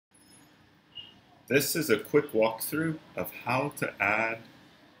This is a quick walkthrough of how to add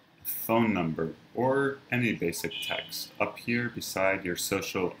a phone number or any basic text up here beside your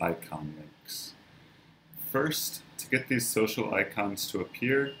social icon links. First, to get these social icons to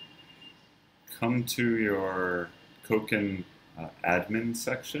appear, come to your Koken admin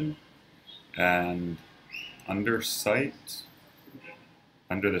section, and under the site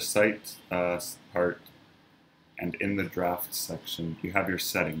part, and in the draft section, you have your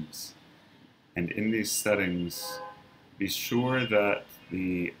settings. And in these settings, be sure that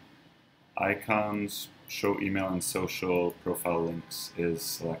the icons show email and social profile links is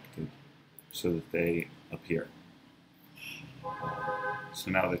selected so that they appear.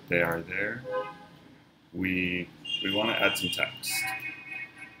 So now that they are there, we want to add some text.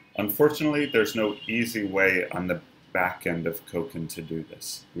 Unfortunately, there's no easy way on the back end of Koken to do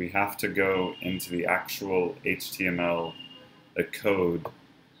this. We have to go into the actual HTML, the code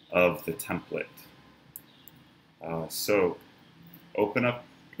of the template. So open up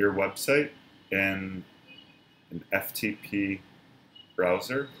your website in an FTP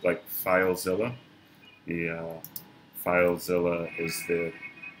browser like FileZilla. The FileZilla is the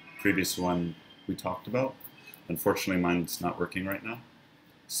previous one we talked about. Unfortunately, mine's not working right now.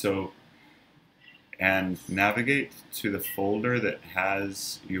 So, and navigate to the folder that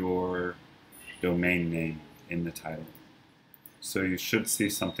has your domain name in the title. So you should see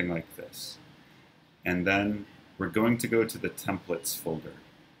something like this. And then we're going to go to the templates folder.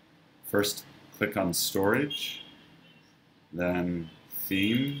 First, click on storage, then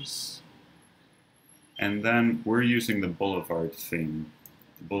themes, and then we're using the Boulevard theme.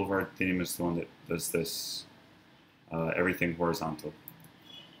 The Boulevard theme is the one that does this, everything horizontal.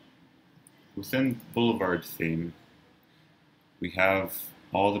 Within Boulevard theme, we have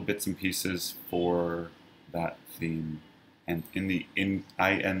all the bits and pieces for that theme, and in the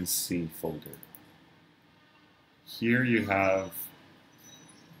INC folder. Here you have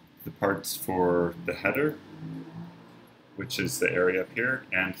the parts for the header, which is the area up here,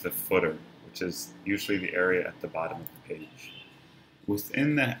 and the footer, which is usually the area at the bottom of the page.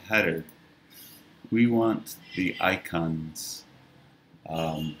 Within the header, we want the icons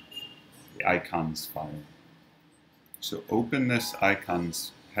file. So open this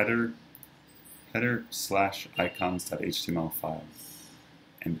icons header/icons.html file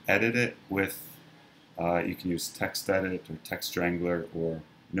and edit it with, you can use TextEdit or TextWrangler or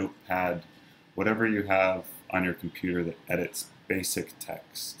Notepad, whatever you have on your computer that edits basic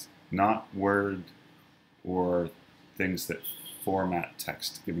text, not Word or things that format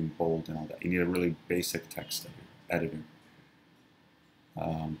text, giving bold and all that. You need a really basic text editor.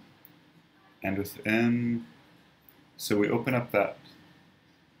 And within, so we open up that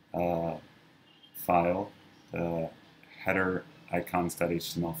file, the header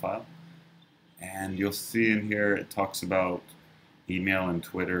icons.html file, and you'll see in here it talks about email and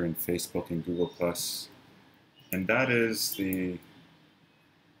Twitter and Facebook and Google+, and that is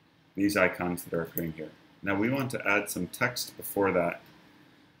these icons that are appearing here. Now we want to add some text before that.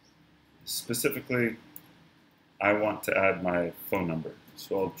 Specifically, I want to add my phone number,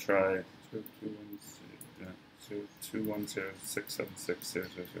 so I'll try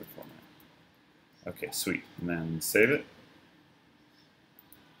 210-676-0049. Okay, sweet. And then save it.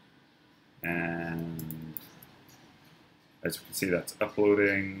 And as you can see, that's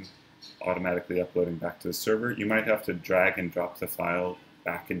uploading, automatically uploading back to the server. You might have to drag and drop the file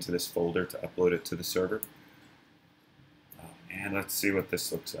back into this folder to upload it to the server. And let's see what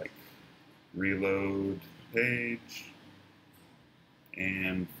this looks like. Reload the page,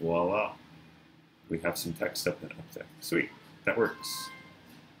 and voila. We have some text up there. Sweet, that works.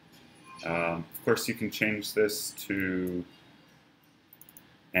 Of course, you can change this to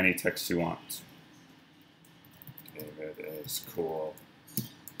any text you want. Okay, that is cool.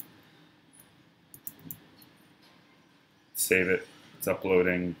 Save it, it's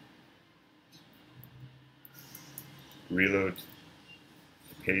uploading. Reload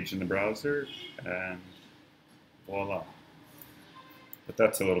the page in the browser, and voila. But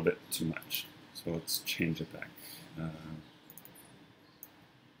that's a little bit too much, so let's change it back.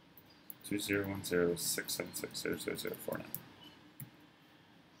 2010-676-0049.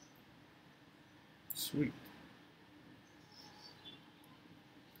 Sweet.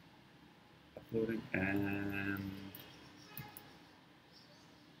 Uploading, and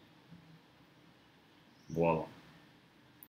voila.